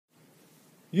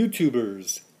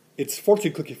YouTubers, it's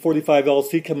Fortune Cookie 45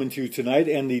 LC coming to you tonight,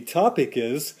 and the topic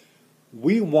is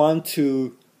we want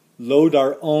to load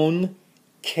our own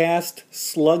cast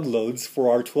slug loads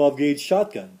for our 12 gauge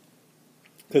shotgun,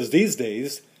 because these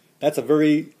days that's a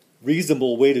very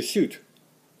reasonable way to shoot.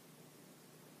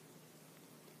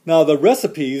 Now the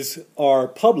recipes are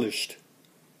published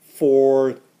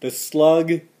for the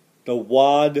slug, the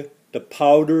wad, the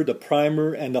powder, the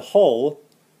primer, and the hull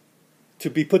to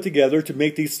be put together to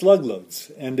make these slug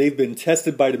loads, and they've been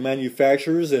tested by the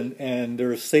manufacturers and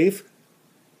they're safe.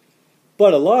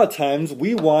 But a lot of times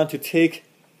we want to take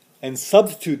and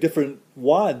substitute different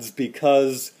wads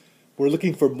because we're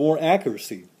looking for more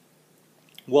accuracy.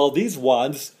 Well, these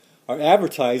wads are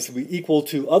advertised to be equal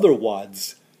to other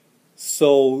wads,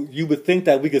 so you would think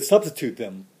that we could substitute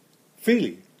them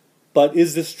freely. But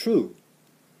is this true?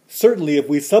 Certainly if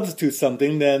we substitute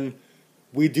something, then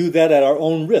we do that at our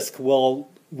own risk. Well,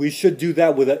 we should do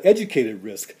that with an educated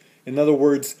risk. In other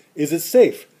words, is it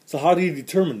safe? So how do you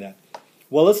determine that?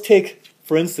 Well, let's take,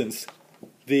 for instance,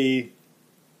 the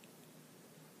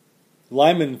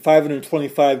Lyman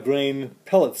 525 grain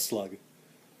pellet slug.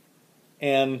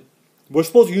 And we're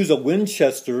supposed to use a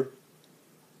Winchester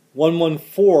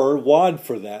 114 wad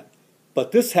for that.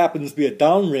 But this happens to be a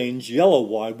downrange yellow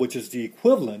wad, which is the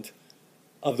equivalent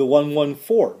of the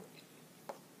 114.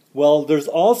 Well, there's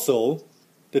also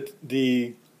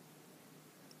the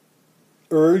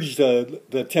urge,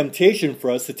 the temptation for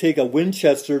us to take a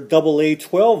Winchester AA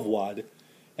 12 wad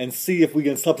and see if we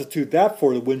can substitute that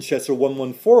for the Winchester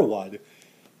 114 wad.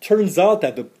 Turns out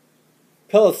that the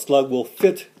pellet slug will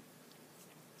fit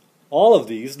all of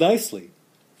these nicely.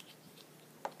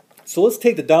 So let's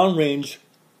take the downrange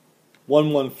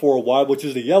 114 wad, which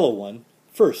is the yellow one,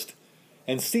 first,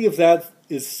 and see if that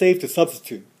is safe to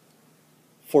substitute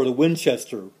for the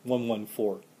Winchester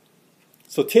 114.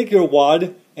 So take your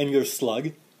wad and your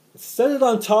slug, set it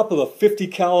on top of a 50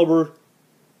 caliber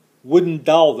wooden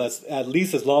dowel that's at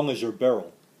least as long as your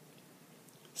barrel.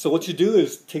 So what you do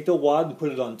is take the wad and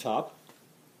put it on top,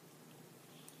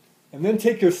 and then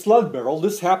take your slug barrel,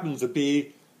 this happens to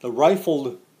be the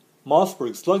rifled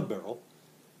Mossberg slug barrel,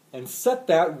 and set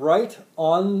that right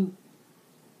on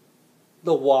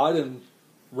the wad and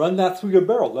run that through your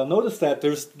barrel. Now notice that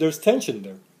there's tension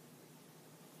there.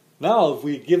 Now if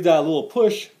we give that a little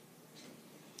push,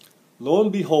 lo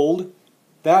and behold,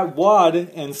 that wad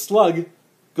and slug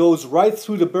goes right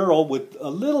through the barrel with a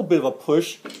little bit of a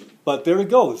push, but there it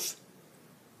goes.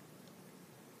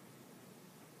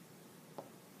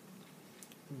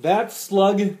 That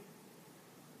slug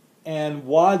and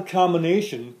wad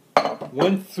combination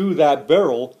went through that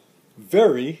barrel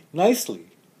very nicely.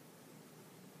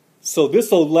 So this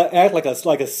will act like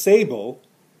a sabot.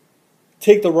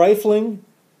 Take the rifling,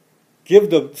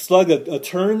 give the slug a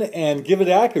turn, and give it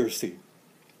accuracy.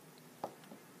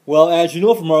 Well, as you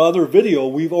know from our other video,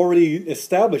 we've already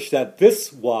established that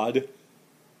this wad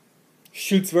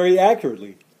shoots very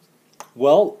accurately.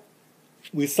 Well,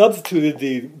 we substituted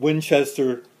the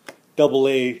Winchester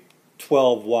AA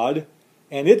 12 wad,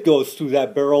 and it goes through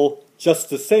that barrel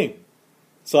just the same.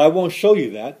 So I won't show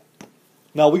you that.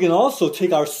 Now we can also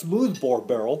take our smoothbore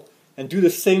barrel and do the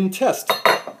same test,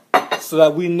 so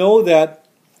that we know that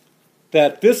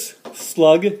this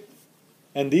slug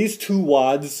and these two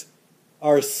wads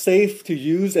are safe to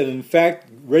use and in fact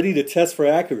ready to test for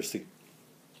accuracy.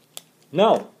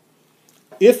 Now,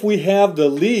 if we have the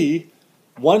Lee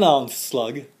 1 ounce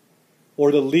slug,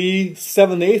 or the Lee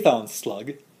 7/8 ounce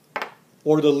slug,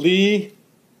 or the Lee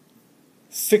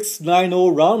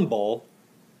 690 round ball,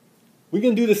 we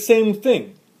can do the same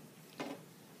thing.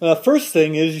 The first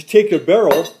thing is you take your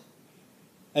barrel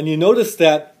and you notice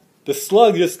that the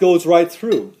slug just goes right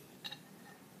through.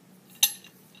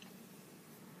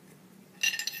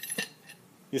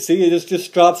 You see, it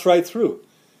just drops right through.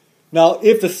 Now,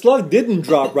 if the slug didn't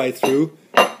drop right through,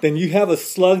 then you have a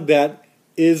slug that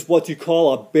is what you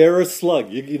call a bare slug.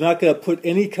 You're not going to put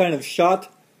any kind of a shot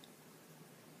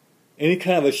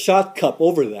cup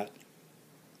over that.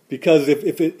 Because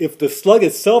if the slug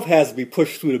itself has to be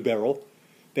pushed through the barrel,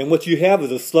 then what you have is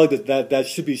a slug that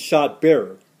should be shot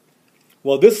bare.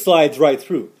 Well, this slides right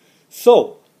through.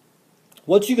 So,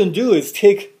 what you can do is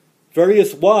take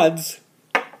various wads,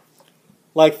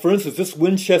 like for instance this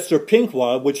Winchester pink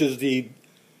wad, which is the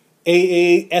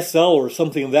AASL or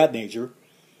something of that nature,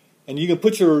 and you can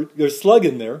put your slug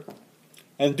in there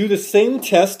and do the same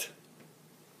test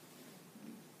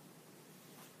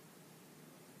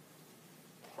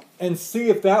and see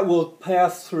if that will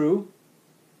pass through.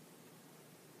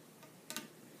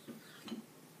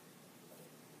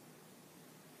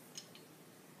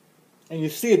 And you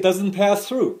see it doesn't pass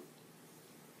through.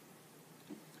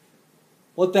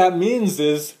 what that means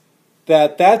is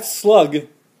that that slug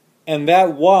and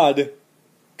that wad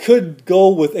could go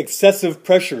with excessive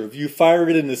pressure if you fire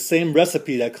it in the same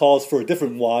recipe that calls for a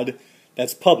different wad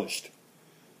that's published.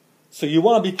 So you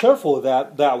want to be careful with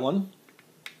that one.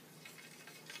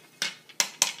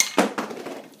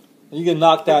 And you can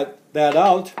knock that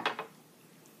out.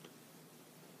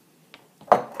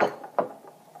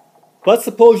 But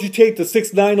suppose you take the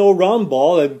 690 round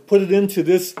ball and put it into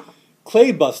this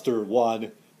clay buster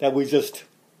wad that we just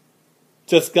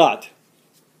got.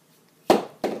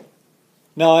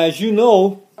 Now, as you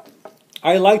know,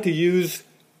 I like to use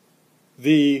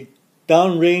the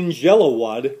downrange yellow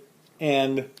wad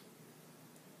and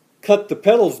cut the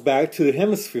petals back to the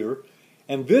hemisphere,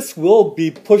 and this can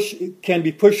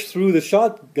be pushed through the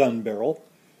shotgun barrel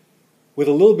with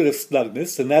a little bit of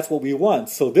snugness, and that's what we want.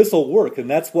 So this will work, and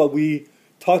that's what we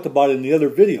talked about in the other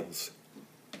videos.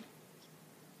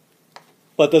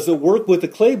 But does it work with the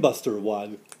clay buster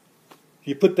wad?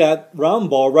 You put that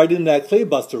round ball right in that clay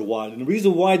buster wad, and the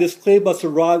reason why this clay buster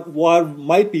wad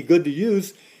might be good to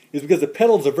use is because the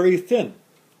petals are very thin.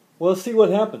 Well, let's see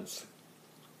what happens.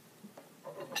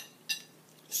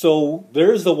 So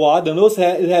there's the wad. Now notice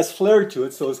it has flare to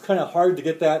it, so it's kind of hard to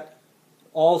get that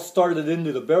all started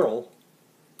into the barrel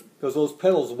because those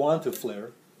petals want to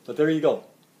flare. But there you go.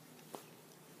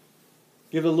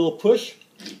 Give it a little push,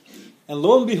 and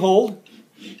lo and behold,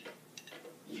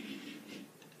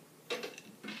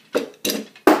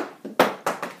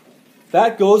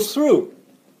 that goes through.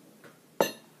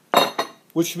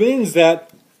 Which means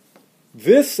that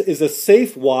this is a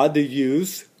safe wad to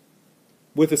use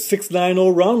with a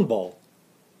 690 round ball.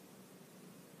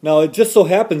 Now it just so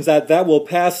happens that that will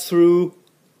pass through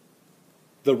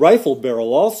the rifle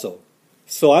barrel also.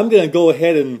 So I'm going to go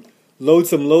ahead and load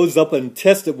some loads up and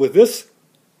test it with this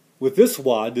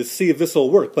wad to see if this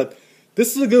will work. But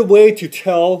this is a good way to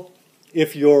tell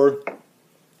if your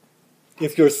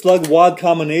slug wad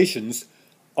combinations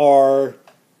are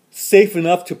safe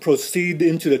enough to proceed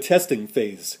into the testing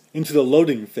phase, into the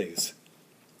loading phase.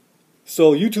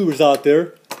 So YouTubers out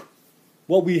there,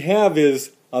 what we have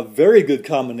is a very good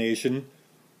combination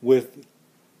with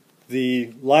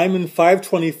the Lyman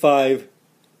 525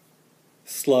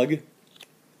 slug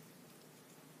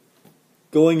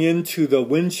going into the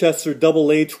Winchester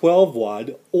AA 12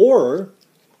 wad, or,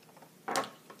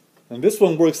 and this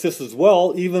one works just as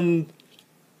well, even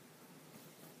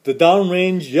the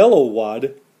downrange yellow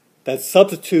wad that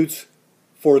substitutes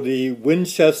for the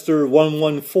Winchester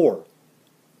 114.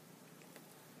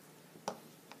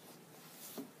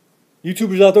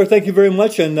 YouTubers out there, thank you very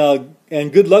much, and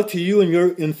good luck to you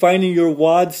in finding your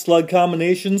wad slug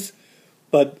combinations.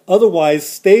 But otherwise,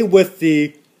 stay with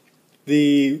the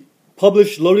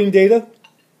published loading data,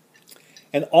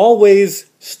 and always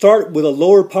start with a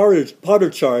lower powder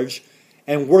charge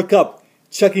and work up,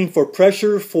 checking for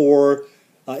pressure, for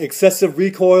excessive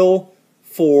recoil,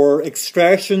 for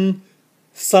extraction,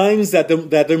 signs that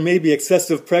there may be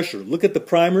excessive pressure. Look at the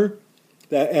primer,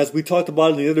 as we talked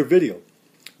about in the other video.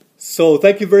 So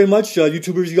thank you very much,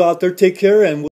 YouTubers, you out there. Take care, and